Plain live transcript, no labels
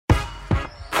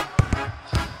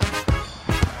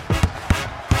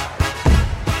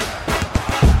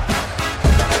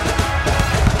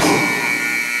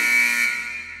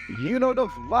You know the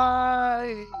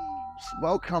vibes.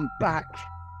 Welcome back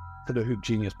to the Hoop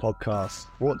Genius podcast,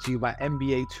 brought to you by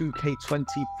NBA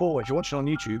 2K24. If you're watching on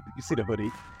YouTube, you see the hoodie.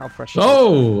 How fresh it is.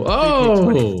 Oh.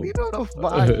 2K24. You know the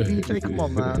vibes, DJ. Come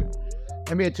on, man.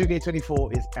 NBA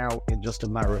 2K24 is out in just a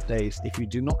matter of days. If you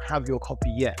do not have your copy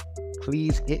yet,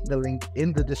 please hit the link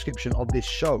in the description of this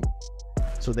show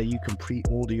so that you can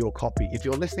pre-order your copy. If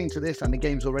you're listening to this and the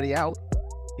game's already out,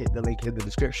 hit the link in the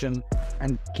description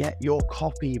and get your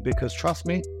copy, because trust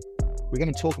me, we're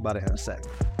going to talk about it in a sec.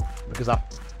 Because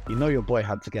you know your boy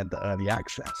had to get the early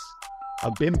access.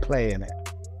 I've been playing it.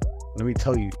 Let me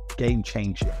tell you, game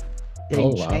changing.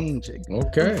 Game changing.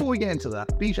 Okay. Before we get into that,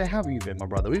 BJ, how have you been, my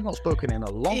brother? We've not spoken in a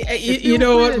long time. You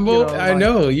know what, Mo? I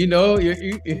know. You know what?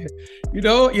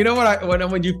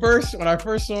 When I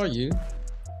first saw you,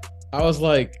 I was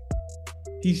like,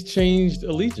 he's changed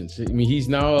allegiance. I mean, he's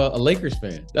now a Lakers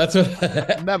fan. That's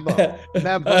what. Never.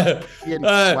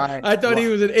 I thought he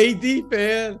was an AD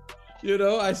fan. You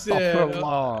know, I said,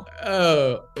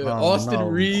 Austin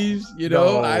Reeves. You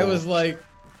know, I was like,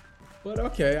 but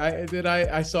okay.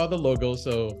 I saw the logo,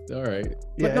 so all right.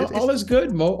 But yeah, all is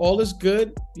good, Mo. All is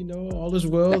good. You know, all is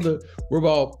well. We're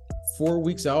about 4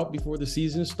 weeks out before the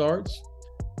season starts,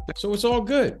 so it's all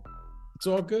good. It's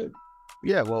all good.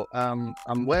 Yeah, well,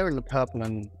 I'm wearing the purple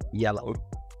and yellow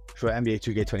for NBA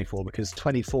 2K24 because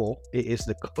 24, it is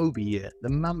the Kobe year, the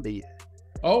Mamba year.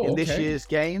 Oh, In this year's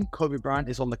game, Kobe Bryant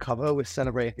is on the cover. We're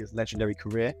celebrating his legendary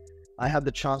career. I had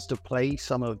the chance to play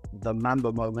some of the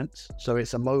Mamba moments. So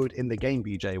it's a mode in the game,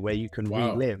 BJ, where you can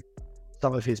relive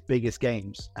some of his biggest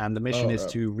games. And the mission is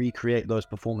to recreate those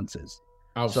performances.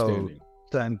 Outstanding. So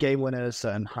certain game winners,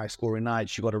 certain high-scoring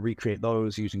nights, you got to recreate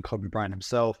those using Kobe Bryant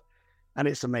himself. And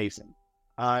it's amazing.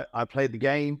 I played the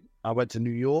game. I went to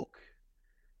New York.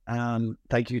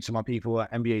 Thank you to my people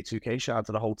at NBA 2K. Shout out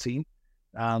to the whole team.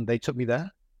 They took me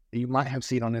there. You might have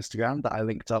seen on Instagram that I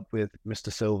linked up with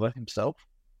Mr. Silver himself,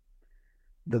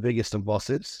 the biggest of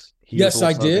bosses. Yes,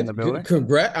 I did.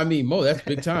 Congrats. I mean, Mo, that's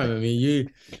big time. I mean, you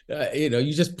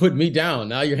just put me down.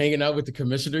 Now you're hanging out with the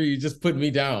commissioner. You just put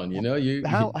me down. You know,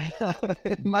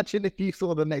 imagine if you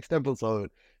saw the next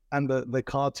episode. And the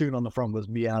cartoon on the front was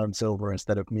me, Adam Silver,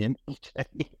 instead of me and BJ.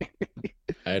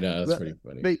 I know, that's pretty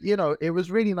funny. But, you know, it was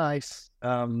really nice.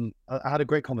 I had a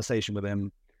great conversation with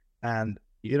him. And,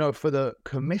 you know, for the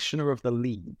commissioner of the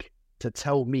league to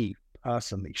tell me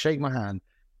personally, shake my hand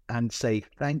and say,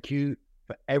 thank you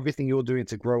for everything you're doing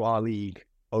to grow our league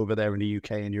over there in the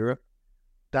UK and Europe,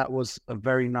 that was a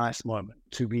very nice moment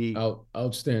to be...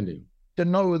 outstanding. To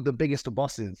know the biggest of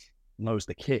bosses knows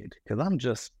the kid, because I'm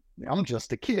just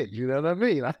a kid, you know what I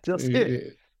mean? I'm just a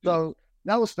kid. So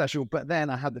that was special. But then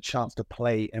I had the chance to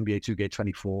play NBA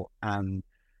 2K24. And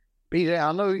BJ,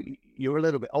 I know you're a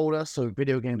little bit older, so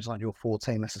video games aren't your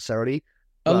forte necessarily.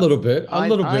 A little bit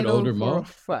older, Mo. For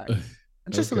a fact,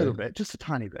 just a little bit, just a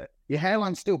tiny bit. Your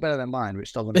hairline's still better than mine,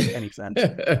 which doesn't make any sense.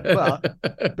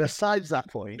 But besides that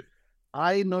point,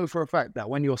 I know for a fact that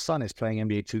when your son is playing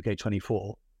NBA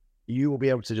 2K24, you will be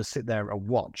able to just sit there and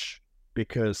watch,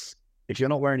 because if you're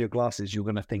not wearing your glasses, you're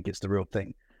going to think it's the real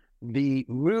thing. The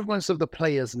movements of the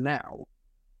players now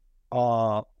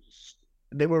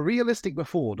they were realistic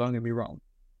before, don't get me wrong.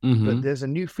 Mm-hmm. But there's a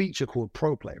new feature called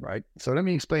Pro Play, right? So let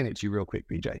me explain it to you real quick,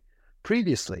 BJ.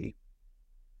 Previously,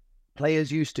 players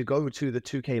used to go to the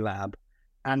 2K lab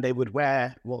and they would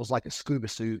wear what was like a scuba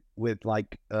suit with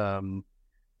like, you know,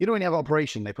 when you have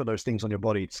operation, they put those things on your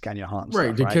body to scan your heart and stuff,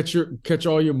 right? To catch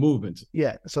all your movements.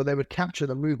 Yeah, so they would capture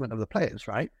the movement of the players,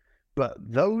 right? But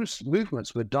those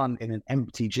movements were done in an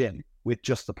empty gym with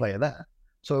just the player there.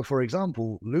 So, for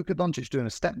example, Luka Doncic doing a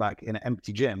step back in an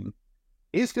empty gym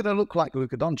is going to look like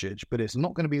Luka Doncic, but it's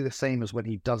not going to be the same as when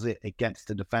he does it against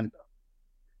the defender.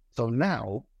 So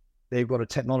now they've got a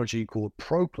technology called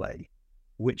Pro Play,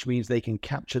 which means they can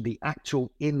capture the actual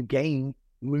in-game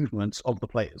movements of the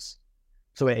players.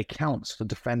 So it accounts for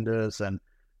defenders and,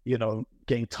 you know,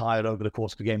 getting tired over the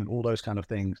course of the game and all those kind of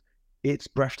things. It's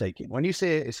breathtaking. When you see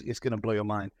it, it's going to blow your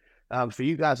mind. For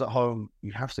you guys at home,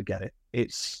 you have to get it.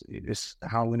 It's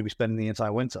how I'm going to be spending the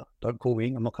entire winter. Don't call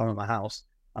me. I'm not coming to my house.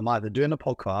 I'm either doing a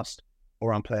podcast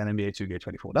or I'm playing NBA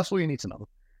 2K24. That's all you need to know.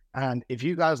 And if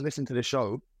you guys listen to the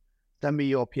show, send me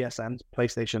your PSNs,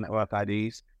 PlayStation Network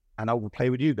IDs, and I will play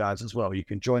with you guys as well. You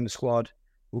can join the squad.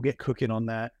 We'll get cooking on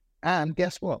there. And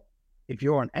guess what? If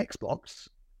you're on Xbox,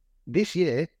 this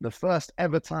year, the first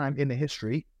ever time in the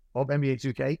history of NBA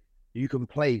 2K, you can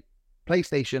play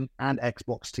PlayStation and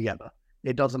Xbox together.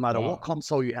 It doesn't matter what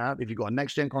console you have. If you've got a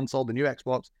next-gen console, the new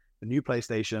Xbox, the new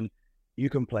PlayStation, you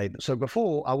can play. So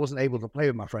before, I wasn't able to play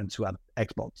with my friends who had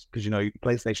Xbox because, you know,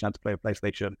 PlayStation had to play with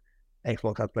PlayStation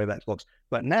Xbox has to play with Xbox.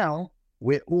 But now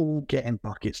we're all getting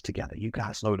buckets together. You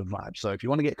guys know the vibe. So if you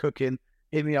want to get cooking,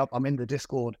 hit me up. I'm in the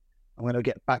Discord. I'm going to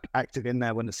get back active in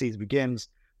there when the season begins.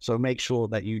 So make sure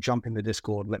that you jump in the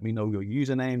Discord. Let me know your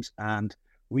usernames and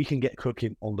we can get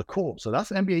cooking on the court. So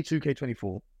that's NBA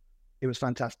 2K24. It was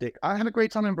fantastic. I had a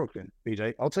great time in Brooklyn,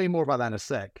 BJ. I'll tell you more about that in a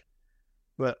sec.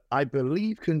 But I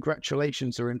believe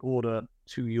congratulations are in order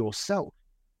to yourself.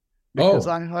 Because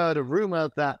I heard a rumor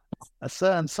that a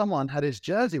certain someone had his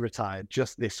jersey retired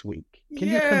just this week. Can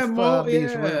you confirm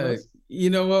these rumors? You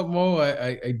know what, Mo?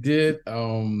 I did.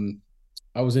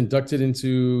 I was inducted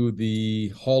into the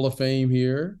Hall of Fame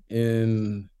here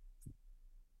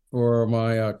for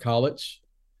my college.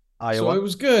 Iowa. So it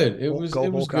was good. It was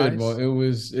good, Mo. It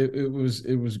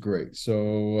was great.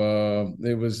 So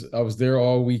I was there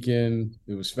all weekend.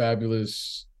 It was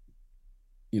fabulous.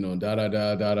 You know,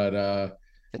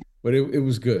 but it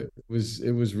was good.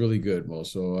 It was really good, Mo.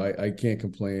 So I can't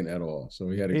complain at all. So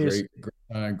we had a great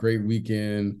time, great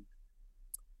weekend.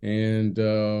 And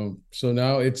so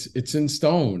now it's in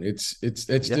stone. It's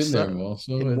in there, Mo.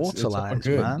 So immortalized,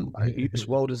 man. It's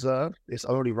well deserved. It's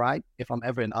only right. If I'm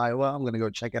ever in Iowa, I'm gonna go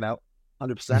check it out.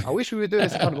 100%. I wish we were doing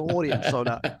this in front of an audience so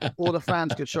that all the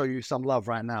fans could show you some love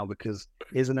right now, because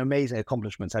it's an amazing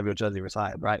accomplishment to have your jersey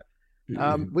retired, right?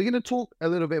 We're going to talk a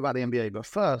little bit about the NBA, but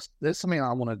first, there's something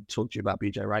I want to talk to you about,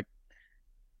 BJ, right?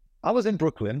 I was in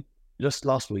Brooklyn just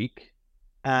last week,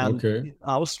 and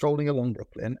I was strolling along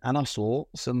Brooklyn, and I saw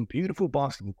some beautiful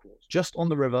basketball courts just on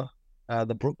the river,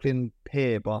 the Brooklyn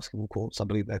Pier basketball courts, I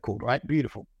believe they're called, right?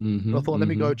 Beautiful. So I thought, let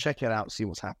me go check it out, see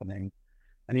what's happening.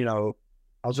 And, you know,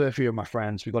 I was with a few of my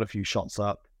friends. We got a few shots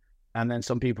up, and then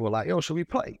some people were like, yo, should we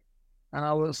play? And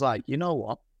I was like, you know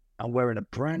what? I'm wearing a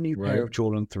brand new pair of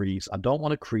Jordan 3s. I don't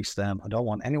want to crease them. I don't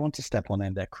want anyone to step on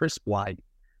them. They're crisp white.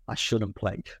 I shouldn't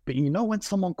play. But you know, when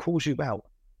someone calls you out,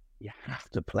 you have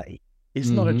to play. It's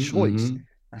not a choice.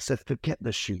 I said, forget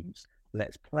the shoes.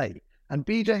 Let's play. And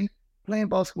BJ, playing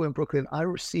basketball in Brooklyn, I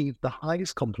received the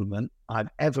highest compliment I've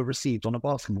ever received on a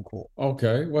basketball court.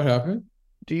 Okay, what happened?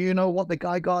 Do you know what the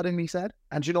guy guarding me said?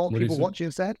 And do you know what people watching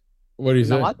said? What did he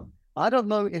say? I don't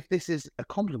know if this is a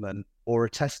compliment or a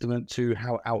testament to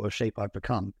how out of shape I've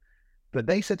become, but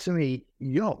they said to me,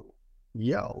 yo,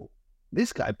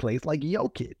 this guy plays like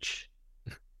Jokic.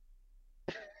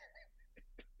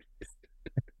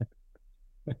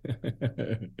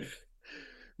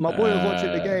 My boy was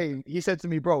watching the game. He said to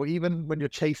me, bro, even when you're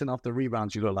chasing after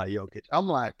rebounds, you look like Jokic. I'm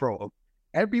like, bro,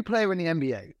 every player in the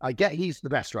NBA, I get he's the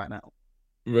best right now.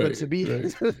 But to be,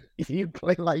 if you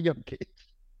play like Jokic,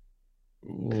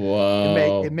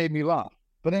 wow, it made me laugh.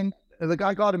 But then the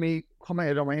guy guarding me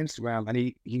commented on my Instagram, and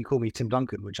he called me Tim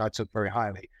Duncan, which I took very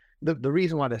highly. The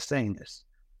reason why they're saying this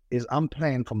is I'm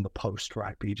playing from the post,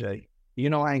 right, PJ? You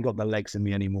know, I ain't got the legs in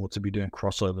me anymore to be doing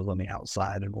crossovers on the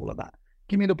outside and all of that.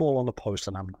 Give me the ball on the post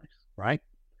and I'm nice, right?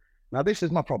 Now, this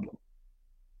is my problem.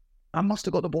 I must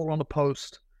have got the ball on the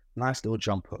post, nice little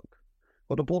jump hook.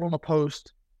 Got the ball on the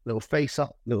post, little face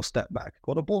up, little step back.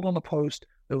 Got the ball on the post,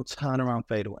 little turn around,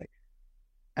 fade away.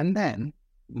 And then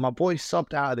my boy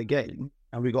subbed out of the game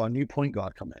and we got a new point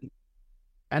guard come in.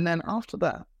 And then after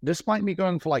that, despite me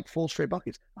going for like 4 straight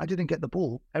buckets, I didn't get the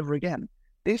ball ever again.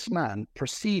 This man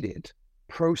proceeded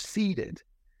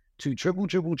to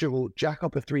dribble, jack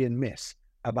up a 3 and miss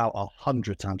about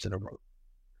 100 times in a row.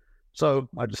 So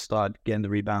I just started getting the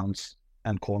rebounds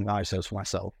and calling ISOs for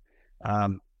myself.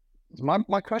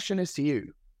 My question is to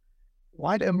you.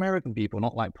 Why do American people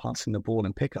not like passing the ball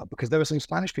in pickup? Because there were some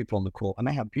Spanish people on the court and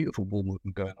they have beautiful ball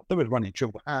movement going on. They were running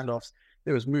triple handoffs.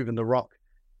 They was moving the rock.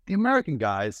 The American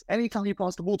guys, anytime you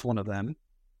pass the ball to one of them,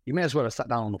 you may as well have sat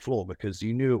down on the floor because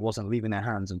you knew it wasn't leaving their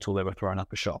hands until they were throwing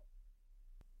up a shot.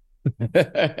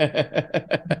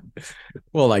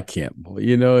 Well, I can't.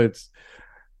 You know, it's,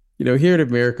 you know, here in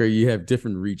America, you have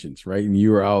different regions, right? And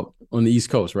you were out on the East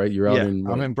Coast, right? You're out in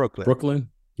I'm in Brooklyn.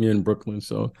 You're in Brooklyn.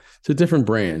 So it's a different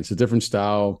brand. It's a different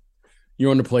style.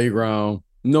 You're on the playground.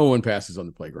 No one passes on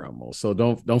the playground, Mo. So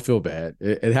don't feel bad.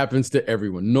 It happens to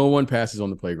everyone. No one passes on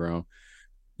the playground.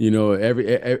 You know,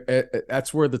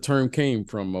 that's where the term came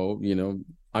from, Mo. You know,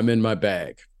 I'm in my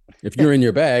bag. If you're in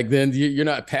your bag, then you're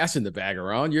not passing the bag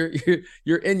around.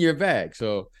 You're in your bag.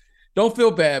 So don't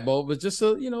feel bad, Mo. But just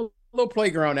a little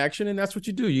playground action, and that's what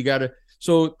you do. You gotta.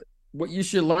 So what you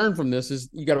should learn from this is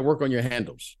you got to work on your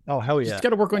handles. Oh, hell yeah. You just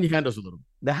got to work on your handles a little.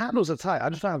 The handles are tight. I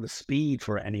just don't have the speed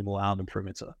for it anymore out on the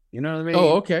perimeter. You know what I mean?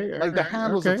 Oh, okay. Like the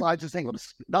handles are tight. I just ain't got the.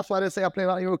 That's why they say I play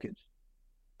like Jokic.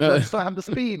 I just don't have the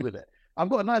speed with it. I've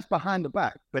got a nice behind the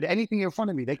back, but anything in front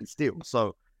of me, they can steal.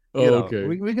 So, okay.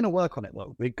 We're going to work on it,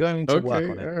 though. We're going to work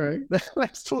on it. All right.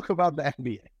 Let's talk about the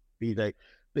NBA, BJ.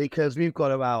 because we've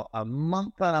got about a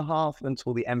month and a half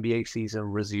until the NBA season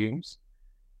resumes.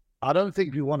 I don't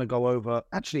think we want to go over.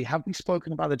 Actually, have we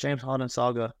spoken about the James Harden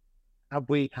saga? Have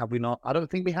we? Have we not? I don't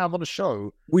think we have on the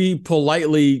show. We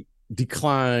politely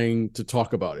decline to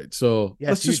talk about it. So yes,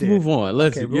 let's just move on.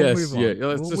 Let's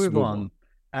move on.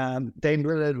 Dame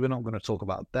Lillard, we're not going to talk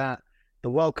about that. The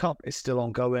World Cup is still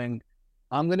ongoing.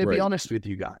 I'm going to be honest with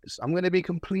you guys. I'm going to be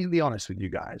completely honest with you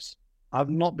guys. I've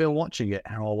not been watching it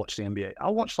how I watch the NBA.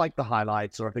 I'll watch like the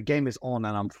highlights, or if a game is on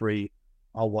and I'm free,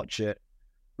 I'll watch it.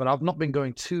 But I've not been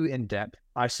going too in depth.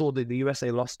 I saw that the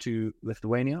USA lost to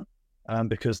Lithuania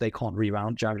because they can't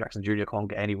rebound. Jaren Jackson Jr. can't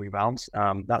get any rebounds.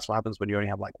 That's what happens when you only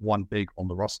have like one big on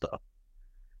the roster.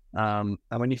 And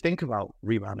when you think about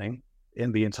rebounding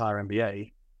in the entire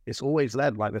NBA, it's always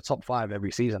led like the top 5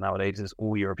 every season nowadays is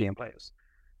all European players.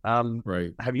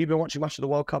 Right. Have you been watching much of the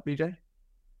World Cup, BJ?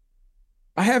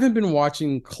 I haven't been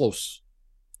watching close.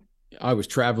 I was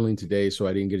traveling today, so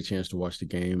I didn't get a chance to watch the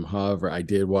game. However, I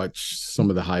did watch some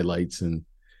of the highlights and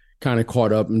kind of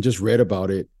caught up and just read about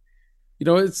it.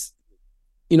 It's,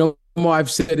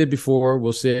 I've said it before.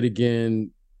 We'll say it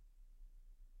again.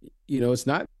 It's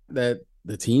not that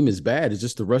the team is bad. It's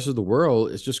just the rest of the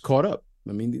world is just caught up.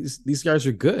 I mean, these guys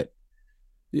are good.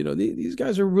 These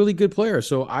guys are really good players.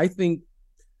 So I think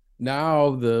now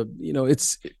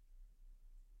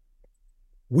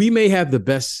we may have the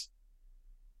best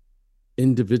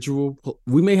individual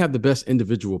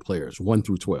players 1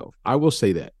 through 12. I will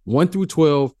say that 1 through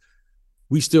 12,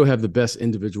 we still have the best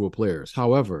individual players.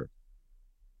 However,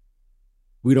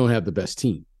 we don't have the best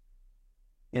team.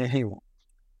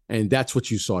 And that's what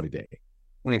you saw today.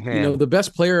 The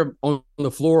best player on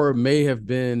the floor may have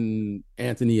been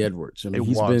Anthony Edwards. I mean,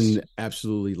 he's been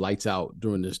absolutely lights out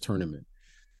during this tournament.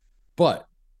 But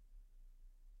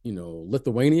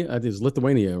Lithuania, I think it's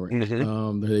Lithuania,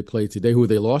 they played today, who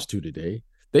they lost to today.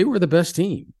 They were the best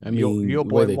team. I mean, the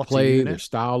way they play, their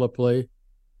style of play.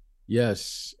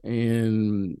 Yes.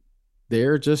 And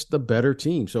they're just the better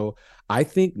team. So I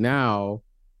think now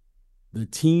the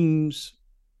teams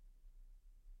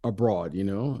abroad,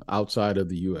 outside of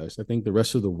the U.S., I think the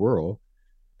rest of the world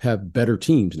have better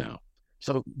teams now.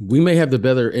 So we may have the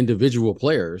better individual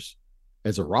players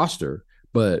as a roster,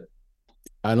 but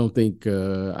I don't think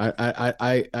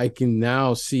I can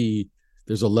now see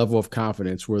there's a level of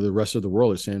confidence where the rest of the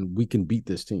world is saying we can beat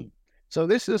this team. So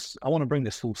I want to bring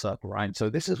this full circle, right? So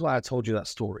this is why I told you that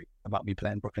story about me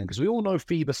playing Brooklyn, because we all know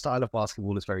FIBA style of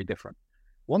basketball is very different.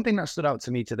 One thing that stood out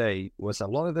to me today was a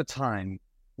lot of the time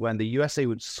when the USA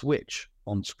would switch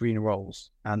on screen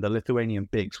rolls and the Lithuanian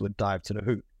bigs would dive to the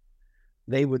hoop,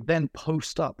 they would then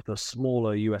post up the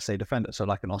smaller USA defender. So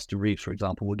like an Austin Reeves, for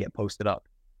example, would get posted up.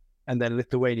 And then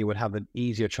Lithuania would have an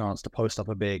easier chance to post up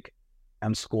a big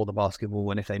and score the basketball.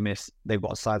 And if they miss, they've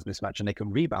got a size mismatch and they can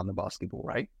rebound the basketball,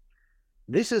 right?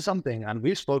 This is something, and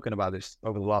we've spoken about this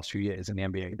over the last few years in the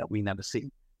NBA, that we never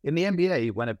see. In the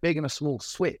NBA, when a big and a small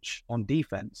switch on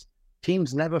defense,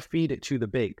 teams never feed it to the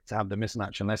big to have the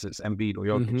mismatch unless it's Embiid or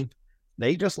Jokic. Mm-hmm.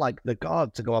 They just like the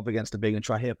guard to go up against the big and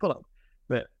try hit a pull-up.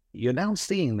 But you're now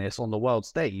seeing this on the world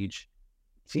stage,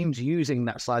 teams using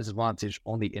that size advantage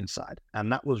on the inside.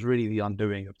 And that was really the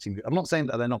undoing of Team. I'm not saying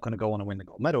that they're not going to go on and win the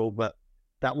gold medal, but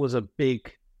that was a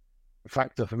big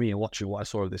factor for me in watching what I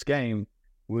saw of this game,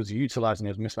 was utilizing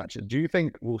those mismatches. Do you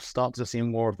think we'll start to see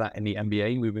more of that in the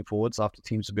NBA moving forwards after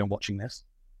teams have been watching this?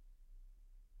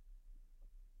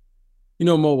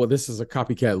 Mo, well, this is a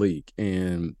copycat league.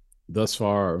 And thus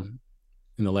far,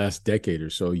 in the last decade or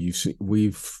so,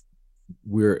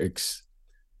 we're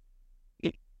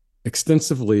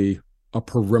extensively a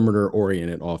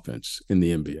perimeter-oriented offense in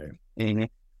the NBA. Mm-hmm.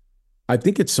 I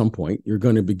think at some point you're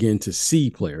going to begin to see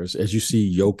players, as you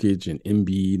see Jokic and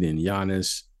Embiid and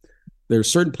Giannis. There are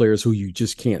certain players who you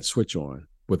just can't switch on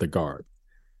with a guard.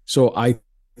 So I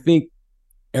think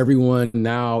everyone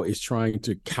now is trying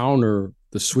to counter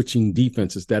the switching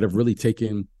defenses that have really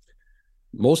taken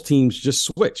most teams just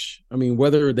switch. I mean,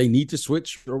 whether they need to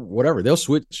switch or whatever, they'll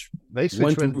switch. They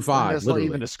switch 1 through 5. There's not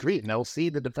even a screen. They'll see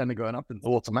the defender going up and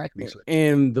automatically switch.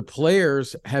 And the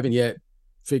players haven't yet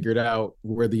figured out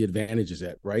where the advantage is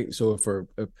at, right? So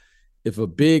if a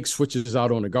big switches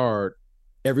out on a guard,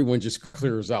 everyone just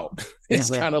clears out. It's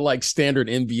kind of like standard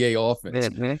NBA offense.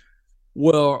 Mm-hmm.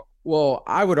 Well,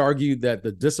 I would argue that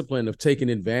the discipline of taking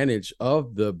advantage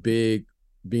of the big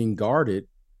being guarded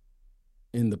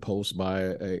in the post by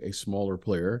a smaller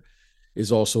player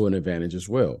is also an advantage as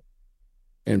well,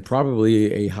 and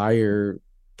probably a higher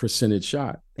percentage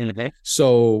shot. Mm-hmm.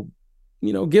 So,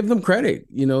 give them credit.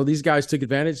 These guys took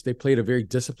advantage. They played a very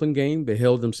disciplined game. They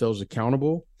held themselves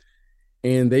accountable,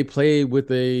 and they played with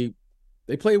they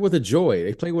They play with a joy.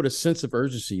 They play with a sense of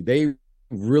urgency. They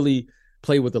really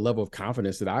play with the level of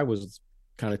confidence that I was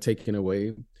kind of taken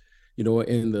away, in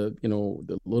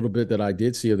the little bit that I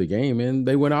did see of the game. And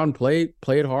they went out and played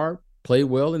hard, played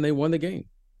well, and they won the game.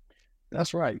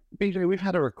 That's right. BJ, we've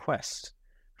had a request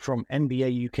from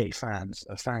NBA UK fans,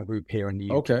 a fan group here in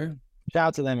the UK. Okay. Shout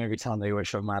out to them every time they always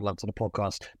show mad love to the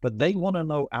podcast, but they want to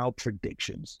know our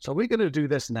predictions. So we're going to do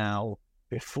this now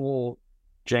before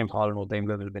James Harden or Dame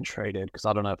Lillard have been traded, because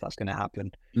I don't know if that's going to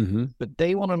happen. Mm-hmm. But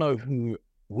they want to know who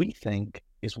we think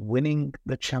is winning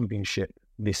the championship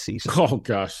this season. Oh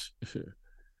gosh,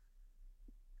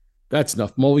 that's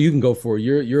enough. Mo, you can go for it.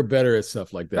 You're better at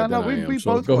stuff like that than I am.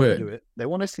 So both go ahead. Do it. They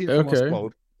want to see it from us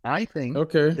both. I think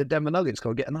the Denver Nuggets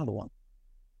go get another one.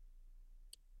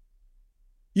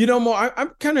 Mo, I'm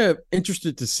kind of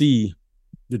interested to see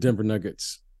the Denver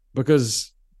Nuggets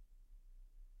because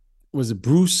was it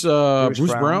Bruce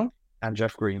Brown and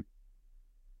Jeff Green?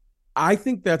 I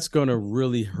think that's going to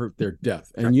really hurt their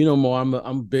depth. And Mo,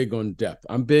 I'm big on depth.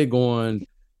 I'm big on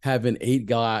having 8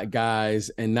 guys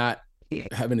and not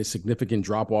having a significant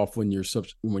drop off when you sub.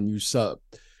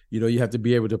 You have to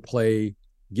be able to play,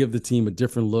 give the team a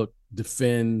different look,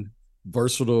 defend,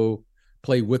 versatile,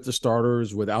 play with the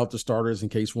starters, without the starters in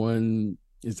case one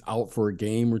is out for a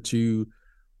game or two,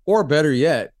 or better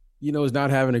yet, is not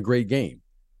having a great game.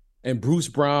 And Bruce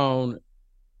Brown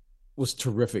was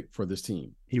terrific for this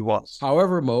team. He was.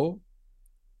 However, Mo,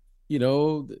 they're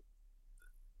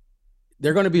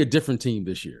going to be a different team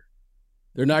this year.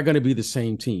 They're not going to be the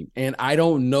same team. And I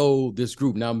don't know this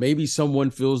group. Now, maybe someone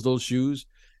fills those shoes.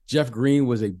 Jeff Green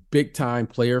was a big-time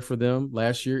player for them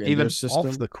last year in Even their system.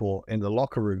 off the court, in the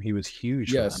locker room, he was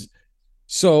huge. Yes.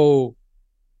 So,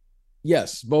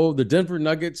 yes, Mo, the Denver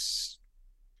Nuggets,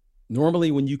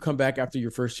 normally when you come back after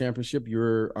your first championship,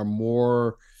 you're a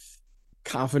more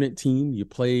confident team. You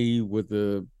play with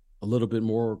a little bit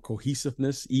more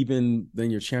cohesiveness even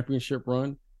than your championship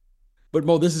run. But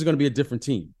Mo, this is going to be a different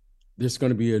team. There's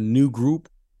going to be a new group,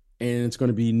 and it's going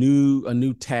to be a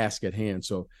new task at hand.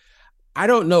 So I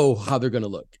don't know how they're going to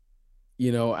look.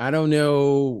 I don't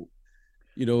know.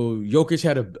 Jokic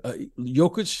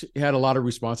had a lot of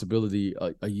responsibility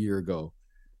a year ago,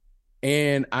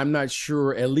 and I'm not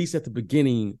sure. At least at the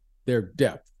beginning, their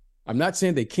depth. I'm not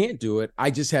saying they can't do it.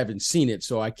 I just haven't seen it,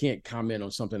 so I can't comment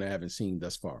on something I haven't seen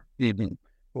thus far. Mm-hmm.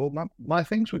 Well, my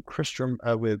things with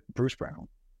with Bruce Brown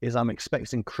is I'm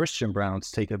expecting Christian Brown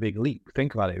to take a big leap.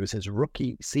 Think about it. It was his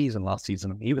rookie season last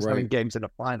season. He was having games in the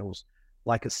finals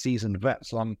like a seasoned vet.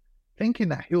 So I'm thinking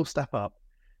that he'll step up.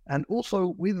 And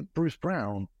also with Bruce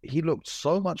Brown, he looked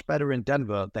so much better in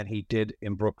Denver than he did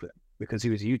in Brooklyn because he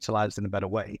was utilized in a better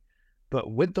way.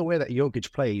 But with the way that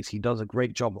Jokic plays, he does a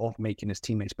great job of making his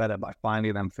teammates better by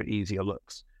finding them for easier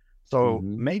looks. So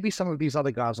maybe some of these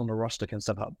other guys on the roster can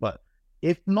step up. But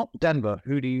if not Denver,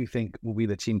 who do you think will be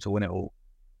the team to win it all?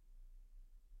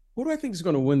 Who do I think is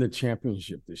going to win the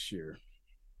championship this year?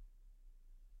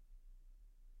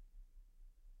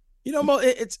 Mo,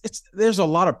 it's there's a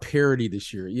lot of parity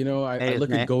this year. I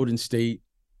look at Golden State.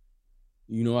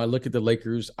 I look at the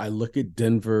Lakers. I look at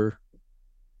Denver.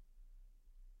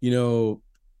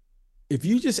 If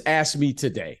you just asked me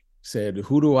today, said,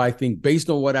 who do I think, based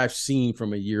on what I've seen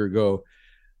from a year ago,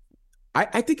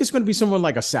 I think it's going to be someone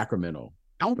like a Sacramento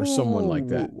or someone like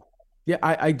that. Yeah,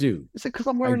 I do. Is it because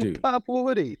I'm wearing a purple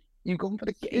hoodie? You've gone for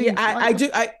the Kings. Yeah, I do.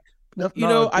 I look.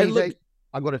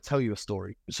 I've got to tell you a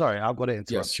story. Sorry, I've got to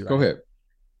interrupt you. Go ahead.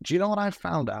 Do you know what I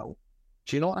found out?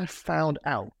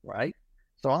 Right?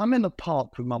 So I'm in the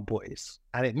park with my boys,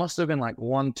 and it must have been like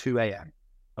 1, 2 a.m.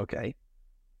 Okay,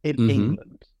 in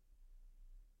England.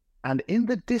 And in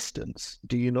the distance,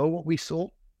 do you know what we saw?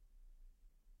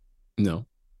 No.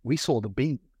 We saw the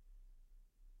beam.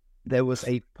 There was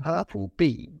a purple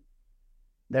beam.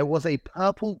 There was a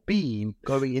purple beam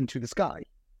going into the sky.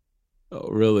 Oh,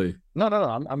 really? No.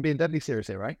 I'm being deadly serious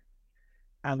here, right?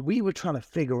 And we were trying to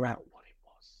figure out what it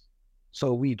was.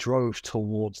 So we drove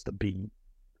towards the beam.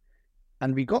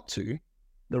 And we got to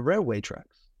the railway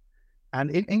tracks.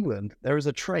 And in England, there is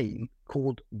a train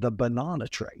called the banana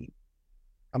train.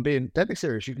 I'm being deadly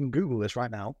serious. You can Google this right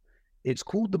now. It's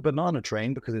called the banana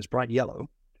train because it's bright yellow.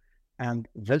 And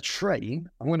the train,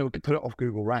 I'm going to put it off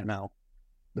Google right now.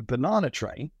 The banana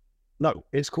train, no,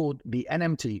 it's called the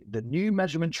NMT, the New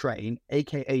Measurement Train,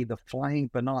 aka the Flying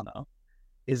Banana,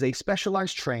 is a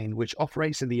specialized train which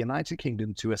operates in the United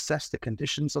Kingdom to assess the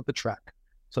conditions of the track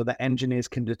so that engineers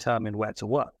can determine where to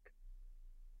work.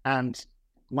 And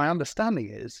my understanding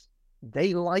is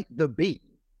they light the beam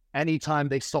anytime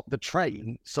they stop the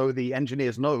train so the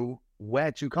engineers know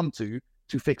where to come to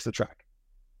fix the track.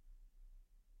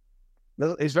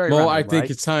 It's very Mo, random, I think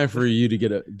right? it's time for you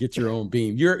to get your own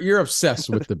beam. You're obsessed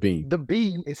with the beam. The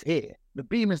beam is here. The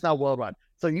beam is now worldwide.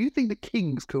 So you think the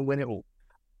Kings can win it all?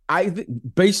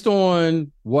 Based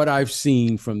on what I've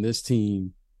seen from this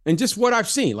team and just what I've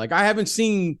seen, like I haven't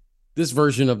seen this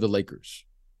version of the Lakers.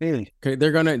 Really? Okay,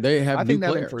 they have new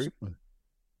players.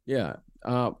 Yeah.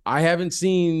 I haven't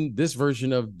seen this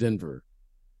version of Denver.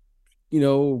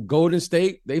 Golden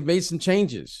State, they've made some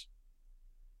changes.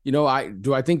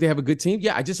 I think they have a good team?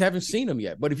 Yeah, I just haven't seen them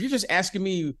yet. But if you're just asking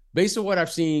me based on what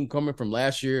I've seen coming from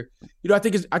last year, I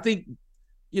think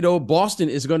Boston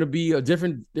is going to be they're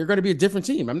going to be a different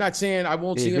team. I'm not saying I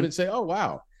won't see them and say, oh,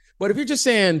 wow. But if you're just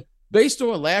saying based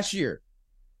on last year,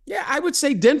 yeah, I would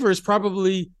say Denver is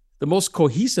probably the most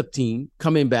cohesive team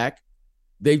coming back.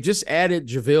 They've just added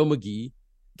JaVale McGee.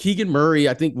 Keegan Murray,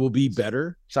 I think, will be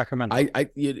better. Sacramento.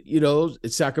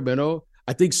 It's Sacramento.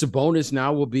 I think Sabonis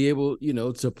now will be able,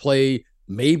 to play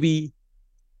maybe,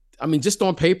 just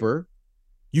on paper,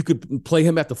 you could play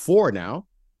him at the 4 now.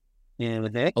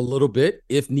 Yeah, a little bit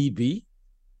if need be,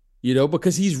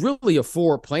 because he's really a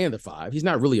 4 playing the 5. He's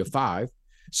not really a 5.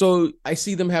 So I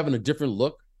see them having a different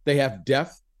look. They have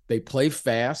depth. They play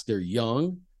fast. They're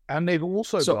young. And they've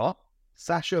also got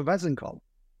Sasha Vezenkov,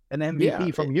 an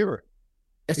MVP from Europe.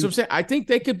 That's what I'm saying. I think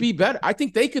they could be better. I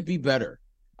think they could be better.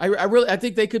 I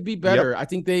think they could be better. Yep. I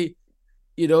think they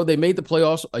made the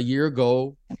playoffs a year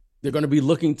ago. They're going to be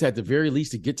looking to, at the very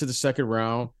least, to get to the second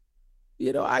round.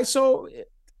 It's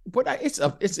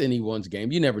anyone's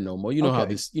game. You never know, Mo. You know how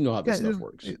this stuff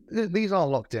works. These are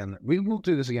locked in. We will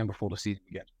do this again before the season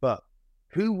begins. But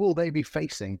who will they be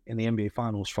facing in the NBA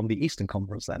Finals from the Eastern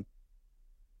Conference then?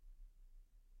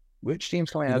 Which teams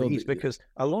coming out of the East? Because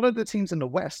a lot of the teams in the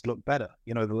West look better.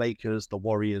 The Lakers, the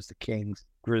Warriors, the Kings,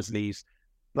 Grizzlies.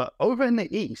 But over in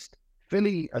the East,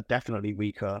 Philly are definitely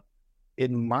weaker.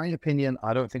 In my opinion,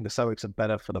 I don't think the Celtics are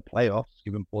better for the playoffs,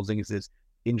 given Porzingis'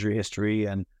 injury history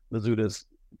and Lazuta's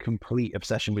complete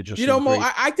obsession with just. Mo,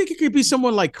 I think it could be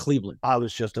someone like Cleveland. I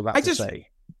was just about to say.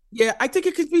 Yeah, I think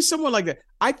it could be someone like that.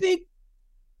 I think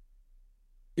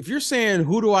if you're saying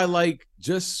who do I like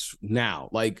just now,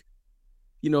 like,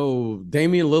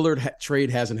 Damian Lillard trade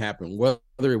hasn't happened,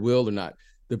 whether it will or not.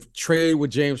 The trade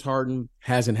with James Harden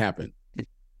hasn't happened.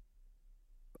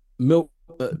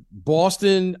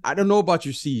 Boston, I don't know about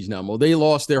your Siege now, Mo. They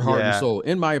lost their heart and soul,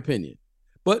 in my opinion.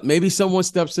 But maybe someone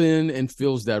steps in and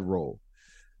fills that role.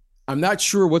 I'm not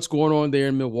sure what's going on there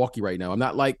in Milwaukee right now. I'm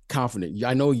not confident.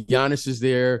 I know Giannis is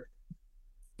there,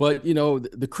 but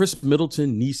the Chris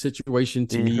Middleton knee situation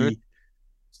to me,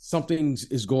 something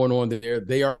is going on there.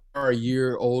 They are a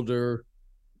year older.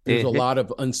 There's a lot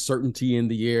of uncertainty in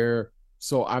the air.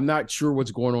 So I'm not sure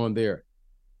what's going on there.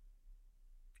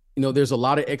 There's a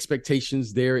lot of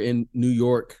expectations there in New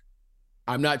York.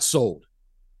 I'm not sold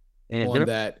on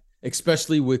that,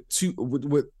 especially with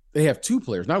they have 2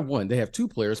 players, not one. They have 2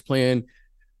 players playing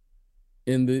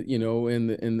in the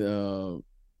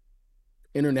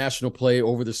international play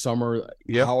over the summer.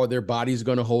 Yep. How are their bodies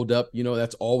going to hold up?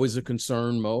 That's always a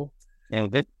concern, Mo.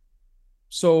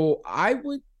 So I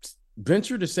would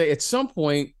venture to say at some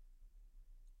point,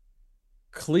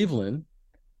 Cleveland,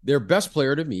 their best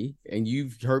player to me, and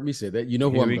you've heard me say that, who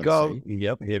I'm going to say.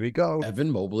 Yep, here we go.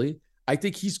 Evan Mobley. I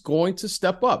think he's going to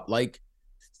step up.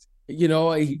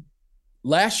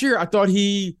 Last year,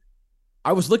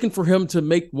 I was looking for him to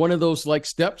make one of those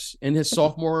steps in his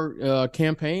sophomore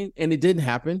campaign, and it didn't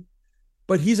happen.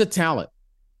 But he's a talent.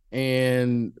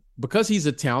 And because he's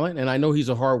a talent, and I know he's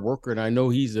a hard worker, and I know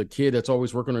he's a kid that's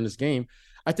always working on his game,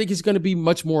 I think he's going to be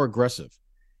much more aggressive.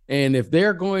 And if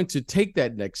they're going to take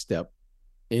that next step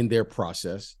in their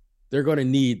process, they're going to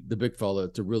need the big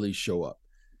fella to really show up.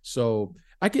 So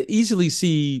I could easily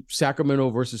see Sacramento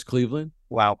versus Cleveland.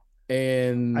 Wow.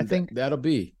 And I think that'll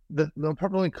be. The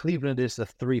problem in Cleveland is the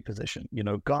 3 position.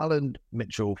 Garland,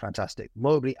 Mitchell, fantastic.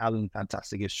 Mobley, Allen,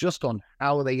 fantastic. It's just on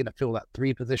how are they going to fill that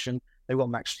 3 position. They've got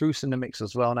Max Strus in the mix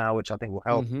as well now, which I think will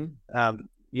help.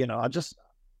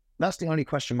 That's the only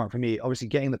question mark for me. Obviously,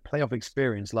 getting the playoff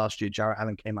experience last year, Jarrett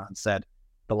Allen came out and said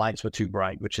the lights were too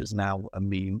bright, which is now a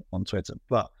meme on Twitter.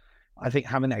 But I think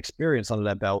having that experience under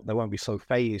their belt, they won't be so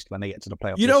phased when they get to the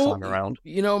playoffs this time around.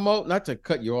 Mo, not to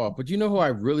cut you off, but who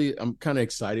I'm kind of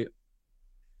excited.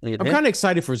 I'm kind of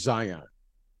excited for Zion.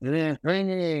 Yes,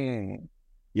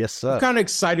 sir. I'm kind of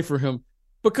excited for him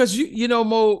because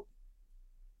Mo,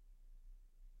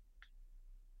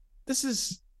 this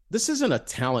isn't a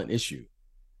talent issue.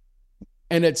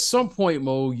 And at some point,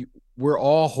 Mo, we're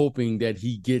all hoping that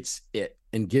he gets it.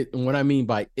 And what I mean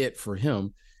by it for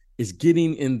him is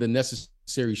getting in the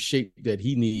necessary shape that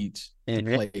he needs to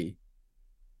play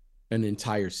an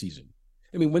entire season.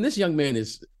 I mean, when this young man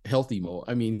is healthy, Mo,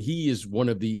 I mean, he's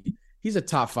a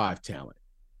top 5 talent,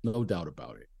 no doubt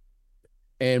about it.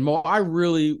 And Mo, I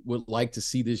really would like to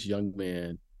see this young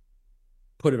man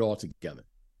put it all together.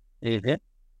 Mm-hmm.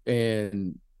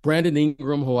 And Brandon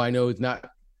Ingram, who I know is not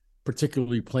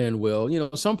particularly playing well,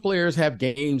 some players have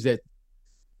games that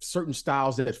certain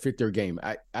styles that fit their game.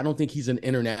 I don't think he's an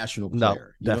international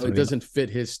player. No, it doesn't fit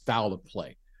his style of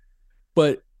play.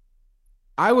 But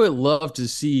I would love to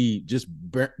see just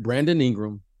Brandon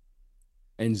Ingram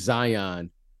and Zion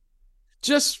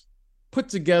just put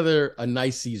together a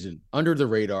nice season under the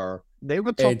radar. They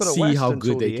were top of the West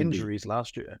until the injuries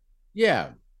last year.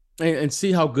 Yeah, and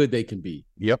see how good they can be.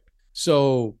 Yep.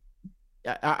 So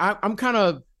I'm kind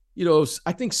of,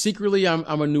 I think secretly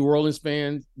I'm a New Orleans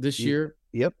fan this year.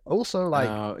 Yep. Also,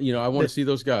 I want to see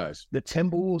those guys. The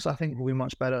Timberwolves, I think, will be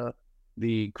much better.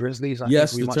 The Grizzlies, I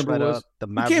think, will be much better. The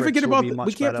Mavericks will be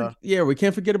much better. We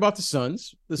can't forget about the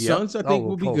Suns. The Suns, I think,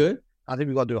 will be good. I think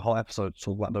we've got to do a whole episode to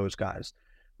talk about those guys.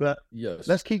 But yes,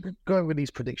 let's keep going with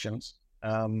these predictions.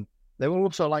 They will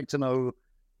also like to know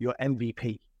your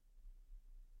MVP.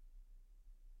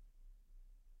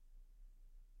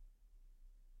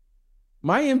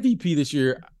 My MVP this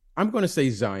year, I'm going to say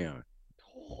Zion.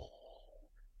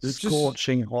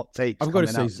 Scorching hot takes I'm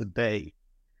coming out today.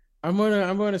 I'm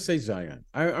gonna say Zion.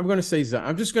 I'm gonna say Zion.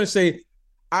 I'm just gonna say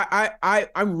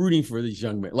I'm rooting for these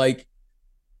young men. Like,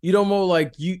 Mo,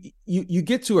 like you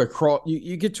get to a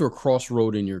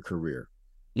crossroad in your career.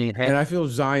 Mm-hmm. And I feel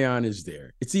Zion is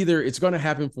there. It's either it's gonna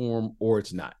happen for him or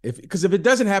it's not. Because if it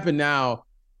doesn't happen now,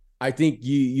 I think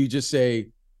you just say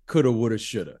coulda, woulda,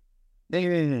 shoulda.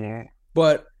 Yeah.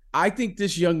 But I think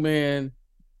this young man,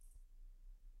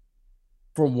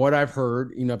 from what I've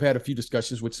heard, I've had a few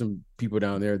discussions with some people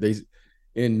down there.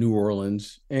 In New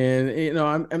Orleans, and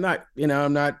I'm not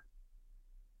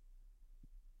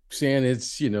saying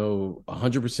it's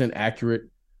 100% accurate,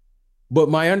 but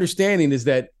my understanding is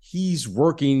that he's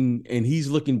working and he's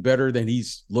looking better than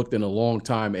he's looked in a long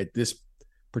time at this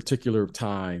particular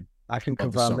time. I can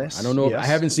confirm this. I don't know. Yes. I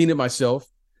haven't seen it myself.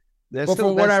 But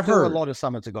from what I've heard, a lot of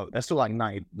summer to go. There's still like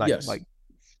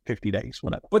 50 days,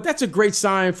 whatever. But that's a great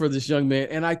sign for this young man.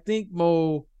 And I think,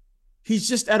 Mo, he's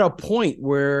just at a point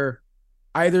where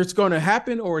either it's going to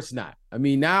happen or it's not. I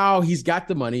mean, now he's got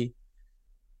the money.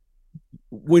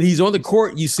 When he's on the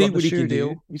court, you see what he can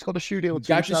do. He's got a shoe deal.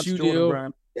 Got the shoe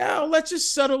deal. Yeah, let's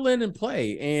just settle in and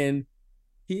play. And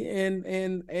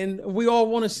we all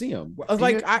want to see him. I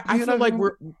feel like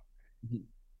we're. Do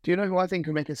you know who I think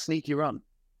could make a sneaky run?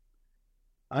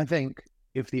 I think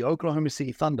if the Oklahoma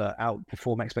City Thunder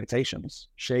outperform expectations,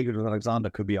 Shai Gilgeous-Alexander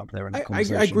could be up there in the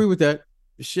conversation. I agree with that.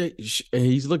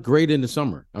 He's looked great in the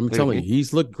summer. I'm telling you,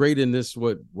 he's looked great in this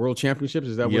World Championships.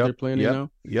 Is that what they're playing in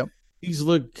now? Yep. He's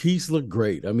looked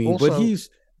great. I mean, also, but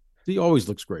he always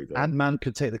looks great. Though. Ant-Man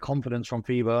could take the confidence from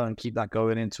FIBA and keep that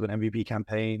going into an MVP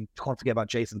campaign. Can't forget about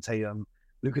Jason Tatum,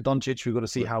 Luka Doncic. We've got to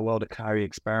see how well the Kyrie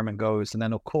experiment goes, and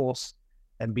then of course,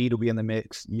 Embiid will be in the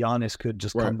mix. Giannis could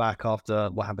just come back after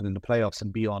what happened in the playoffs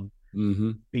and be on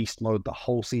beast mode the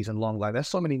whole season long. Like, there's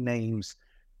so many names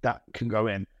that can go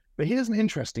in. But here's an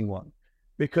interesting one,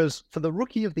 because for the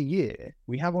Rookie of the Year,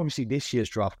 we have obviously this year's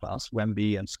draft class,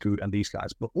 Wemby and Scoot and these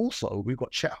guys, but also we've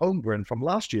got Chet Holmgren from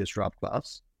last year's draft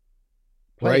class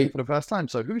playing for the first time.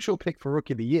 So who's your pick for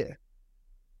Rookie of the Year?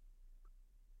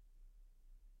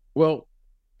 Well,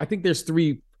 I think there's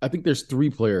three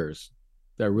players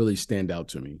that really stand out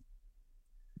to me.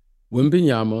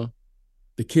 Wembanyama,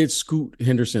 the kid Scoot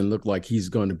Henderson looked like he's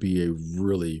going to be a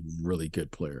really, really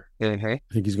good player. Mm-hmm. I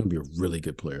think he's going to be a really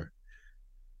good player.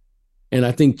 And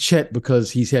I think Chet, because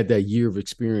he's had that year of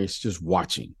experience just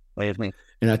watching. And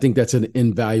I think that's an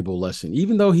invaluable lesson.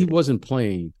 Even though he wasn't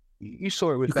playing, you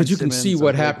saw it with because you can see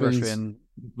what happens and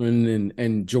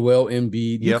Joel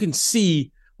Embiid. You can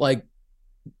see, like,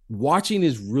 watching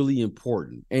is really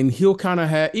important. And he'll kind of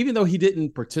have, even though he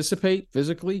didn't participate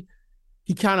physically,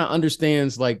 he kind of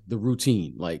understands like the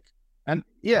routine, like how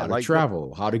to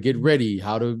travel, how to get ready,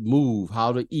 how to move,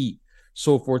 how to eat,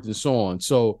 so forth and so on.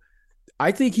 So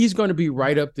I think he's going to be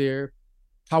right up there.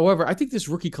 However, I think this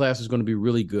rookie class is going to be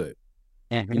really good.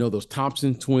 Mm-hmm. Those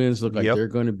Thompson twins look like they're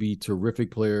going to be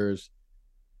terrific players.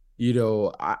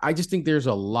 I just think there's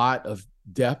a lot of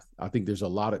depth. I think there's a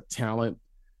lot of talent.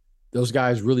 Those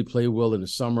guys really play well in the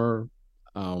summer.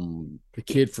 The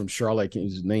kid from Charlotte,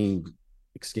 his name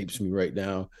escapes me right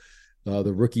now.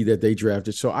 The rookie that they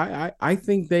drafted. So I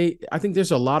think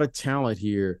there's a lot of talent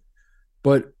here.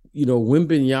 But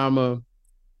Wembanyama,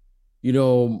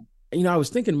 I was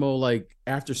thinking, Mo, like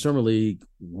after Summer League,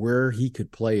 where he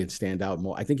could play and stand out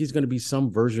more. I think he's going to be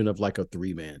some version of like a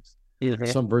 3-man.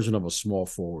 some version of a small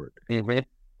forward, Mm-hmm.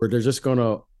 where they're just going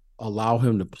to allow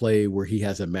him to play where he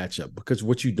has a matchup. Because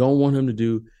what you don't want him to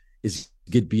do is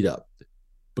get beat up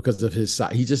because of his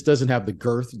size. He just doesn't have the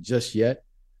girth just yet.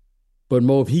 But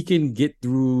Mo, if he can get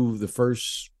through the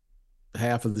first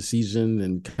half of the season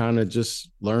and kind of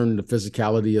just learn the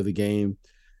physicality of the game,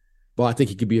 well, I think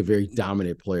he could be a very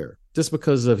dominant player just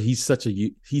because of he's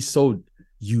so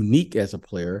unique as a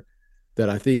player that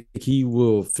I think he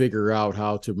will figure out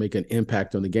how to make an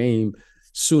impact on the game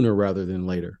sooner rather than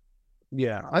later.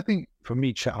 Yeah, I think for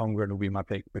me, Chet Holmgren will be my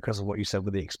pick because of what you said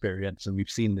with the experience, and we've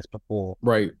seen this before,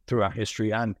 right, throughout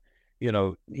history. And he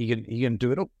can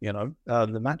do it up. The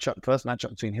first matchup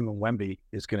between him and Wemby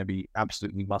is going to be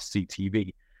absolutely must see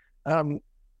TV.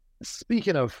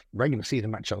 Speaking of regular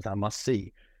season matchups that I must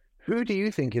see, who do you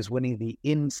think is winning the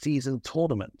in-season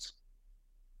tournament?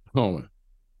 Oh,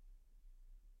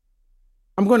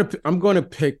 I'm going to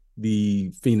pick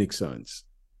the Phoenix Suns.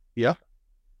 Yeah,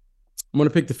 I'm going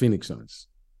to pick the Phoenix Suns.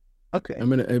 Okay.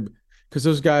 Because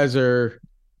those guys they're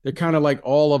kind of like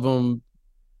all of them,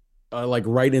 like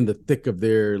right in the thick of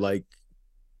their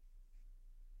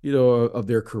of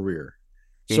their career.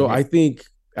 So I think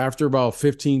after about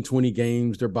 15, 20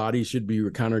 games, their bodies should be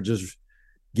kind of just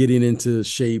getting into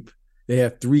shape. They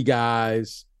have 3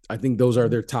 guys. I think those are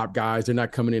their top guys. They're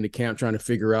not coming into camp trying to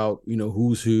figure out,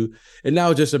 who's who. And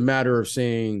now it's just a matter of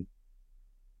saying,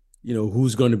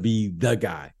 who's going to be the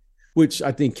guy, which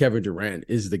I think Kevin Durant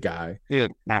is the guy. Yeah.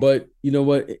 But you know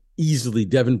what? Easily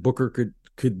Devin Booker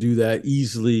could do that.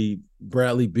 Easily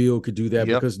Bradley Beal could do that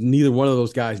because neither one of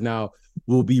those guys now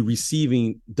will be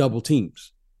receiving double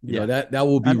teams. That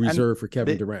will be reserved for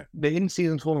Kevin Durant. The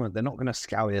in-season tournament, they're not going to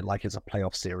scout it like it's a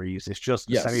playoff series. It's just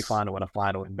a semi-final and a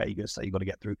final in Vegas that you got to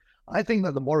get through. I think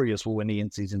that the Warriors will win the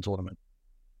in-season tournament.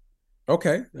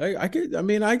 Okay, I could,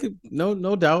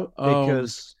 no doubt.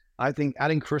 Because I think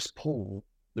adding Chris Paul,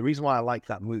 the reason why I like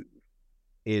that move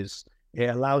is it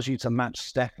allows you to match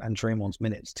Steph and Draymond's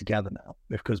minutes together now.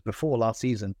 Because before last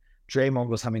season, Draymond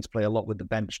was having to play a lot with the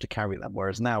bench to carry them.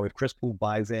 Whereas now, if Chris Paul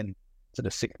buys in to the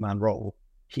 6-man role,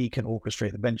 he can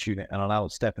orchestrate the bench unit and allow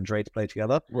Steph and Dre to play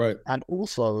together. Right. And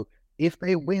also, if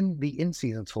they win the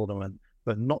in-season tournament,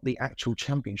 but not the actual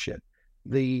championship,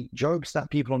 the jokes that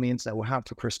people on the internet will have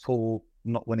for Chris Paul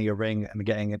not winning a ring and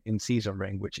getting an in-season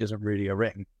ring, which isn't really a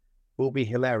ring, will be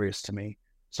hilarious to me.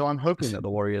 So I'm hoping that the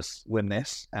Warriors win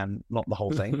this and not the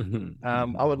whole thing.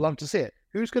 I would love to see it.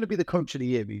 Who's going to be the coach of the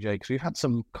year, BJ? Because we've had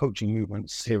some coaching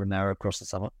movements here and there across the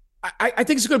summer. I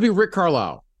think it's going to be Rick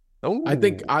Carlisle. Oh, I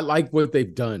think I like what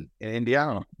they've done in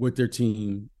Indiana with their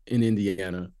team in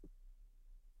Indiana.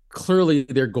 Clearly,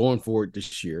 they're going for it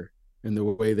this year. And the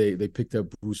way they picked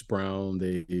up Bruce Brown,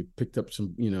 they picked up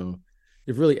some,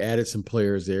 they've really added some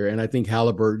players there. And I think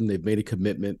Halliburton, they've made a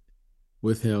commitment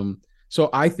with him. So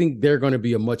I think they're going to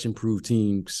be a much improved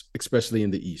team, especially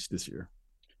in the East this year.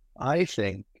 I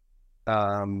think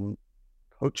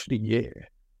coach of the year.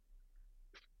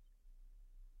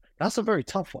 That's a very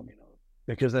tough one,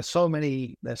 because there's so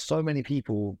many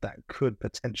people that could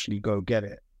potentially go get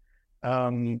it.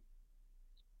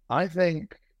 I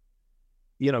think,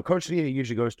 coach of the year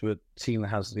usually goes to a team that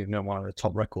has one of the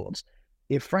top records.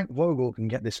 If Frank Vogel can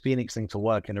get this Phoenix thing to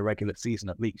work in a regular season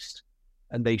at least,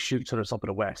 and they shoot to the top of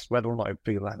the West, whether or not it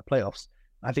figure out in the playoffs,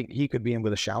 I think he could be in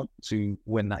with a shout to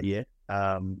win that year,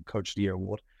 Coach of the Year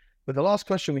award. But the last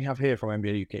question we have here from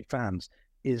NBA UK fans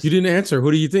is... You didn't answer.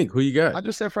 Who do you think? Who you got? I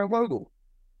just said Frank Vogel.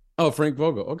 Oh, Frank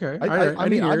Vogel. Okay. I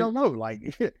mean, I don't know.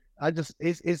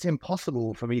 It's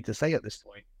impossible for me to say at this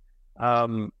point.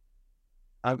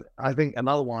 I think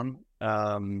another one,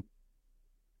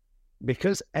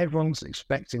 because everyone's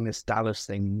expecting this Dallas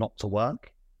thing not to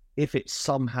work, if it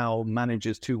somehow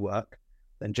manages to work,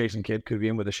 then Jason Kidd could be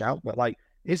in with a shout. But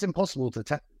it's impossible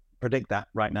to predict that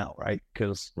right now, right?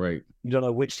 Because you don't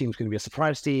know which team's going to be a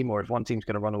surprise team, or if one team's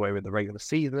going to run away with the regular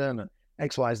season, and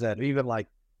X, Y, Z. Or even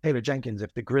Taylor Jenkins,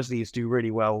 if the Grizzlies do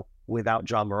really well without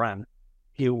Ja Morant,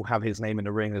 he'll have his name in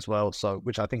the ring as well. So,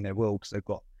 which I think they will, because they've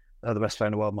got the best player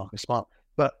in the world, Marcus Smart.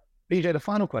 But BJ, the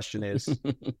final question is,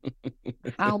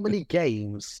 how many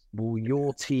games will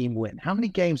your team win? How many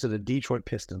games are the Detroit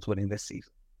Pistons winning this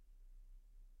season?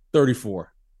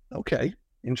 34. Okay,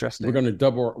 interesting. We're gonna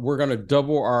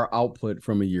double our output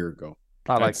from a year ago.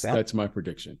 I like that. That's my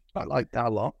prediction. I like that a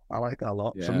lot.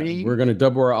 Yeah, for me, we're gonna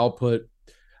double our output.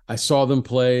 I saw them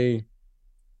play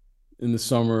in the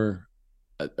summer.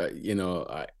 I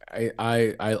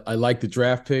like the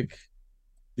draft pick.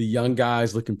 The young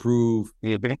guys look improved.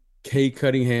 Mm-hmm. Kay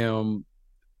Cunningham,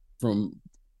 from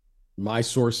my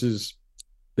sources,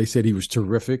 they said he was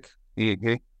terrific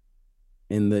mm-hmm.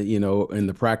 in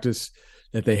the practice.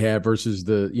 that they had versus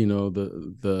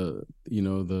the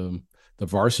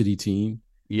varsity team.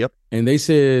 Yep. And they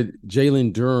said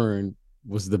Jalen Duren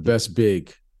was the best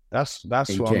big. That's what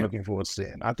camp. I'm looking forward to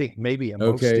seeing. I think maybe a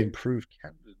most improved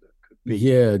candidate could be.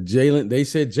 Yeah, They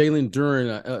said Jalen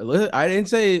Duren. I didn't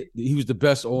say he was the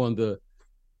best on the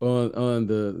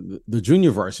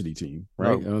junior varsity team,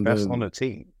 right? No, best on the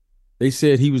team. They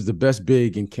said he was the best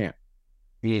big in camp.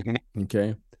 Mm-hmm.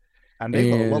 Okay. And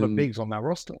they've got a lot of bigs on that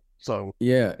roster. So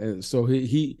yeah, and so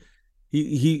he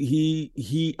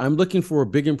I'm looking for a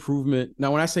big improvement.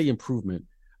 Now, when I say improvement,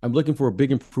 I'm looking for a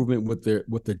big improvement with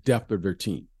the depth of their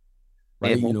team.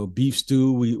 Right. Mm-hmm. Beef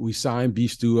Stew, we signed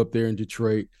Beef Stew up there in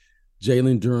Detroit,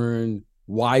 Jalen Duren,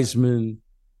 Wiseman,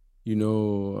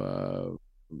 the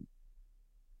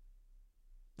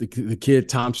kid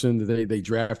Thompson that they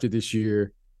drafted this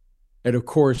year. And of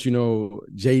course,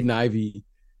 Jaden Ivey.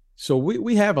 So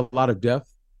we have a lot of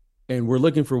depth, and we're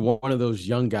looking for one of those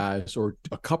young guys or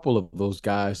a couple of those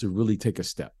guys to really take a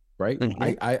step, right?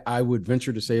 Mm-hmm. I would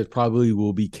venture to say it probably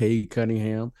will be Cade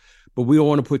Cunningham, but we don't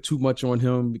want to put too much on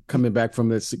him coming back from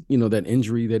that, that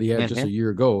injury that he had just a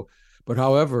year ago. But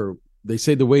however, they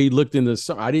say the way he looked in the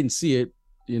summer, I didn't see it,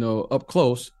 up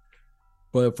close,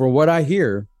 but from what I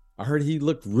heard he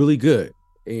looked really good.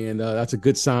 And that's a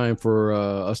good sign for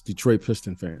us Detroit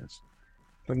Piston fans.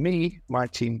 For me, my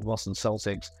team, Boston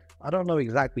Celtics, I don't know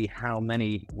exactly how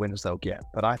many wins they'll get,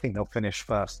 but I think they'll finish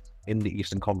first in the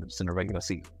Eastern Conference in the regular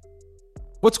season.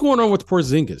 What's going on with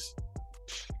Porzingis?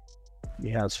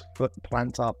 He has foot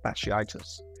plantar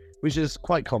fasciitis, which is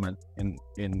quite common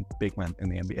in big men in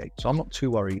the NBA. So I'm not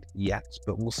too worried yet,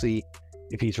 but we'll see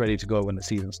if he's ready to go when the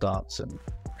season starts and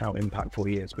how impactful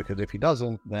he is. Because if he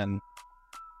doesn't, then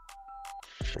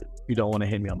you don't want to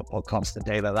hear me on the podcast the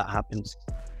day that happens.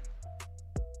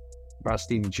 Brad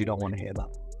Stevens, you don't want to hear that.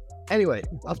 Anyway,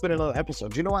 that's been another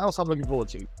episode. Do you know what else I'm looking forward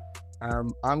to?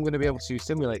 I'm going to be able to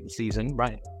simulate the season,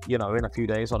 right? In a few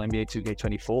days on NBA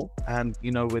 2K24. And,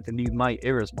 with the new Night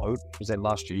Eras mode, which was in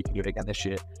last year, you can do it again this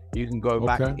year. You can go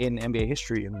back in NBA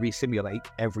history and re-simulate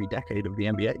every decade of the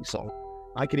NBA. So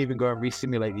I could even go and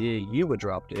re-simulate the year you were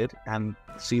drafted and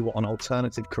see what an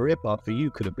alternative career path for you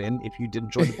could have been if you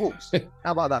didn't join the Bulls.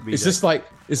 How about that, BJ?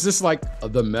 Is this like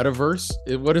the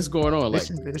metaverse? What is going on? Like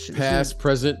past,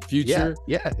 present, future?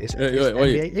 Yeah. It's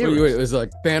wait. It's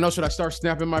like, Thanos, should I start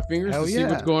snapping my fingers to see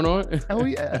what's going on? Hell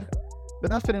yeah. But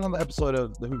that's been another episode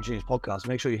of the Hoop Genius podcast.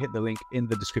 Make sure you hit the link in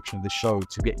the description of the show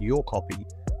to get your copy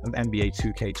of NBA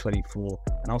 2K24.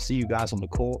 And I'll see you guys on the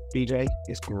court. BJ,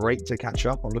 it's great to catch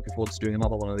up. I'm looking forward to doing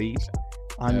another one of these.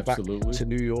 I'm back to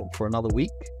New York for another week.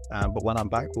 But when I'm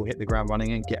back, we'll hit the ground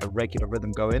running and get a regular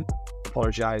rhythm going.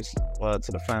 Apologize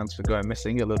to the fans for going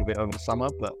missing a little bit over the summer,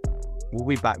 but we'll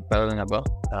be back better than ever.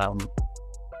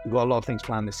 We've got a lot of things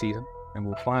planned this season, and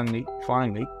we'll finally,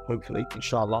 hopefully,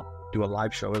 inshallah, do a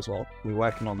live show as well. We're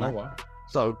working on that. Oh, wow.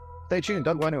 So stay tuned.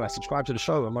 Don't go anywhere. Subscribe to the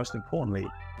show. And most importantly,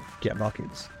 get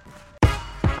buckets.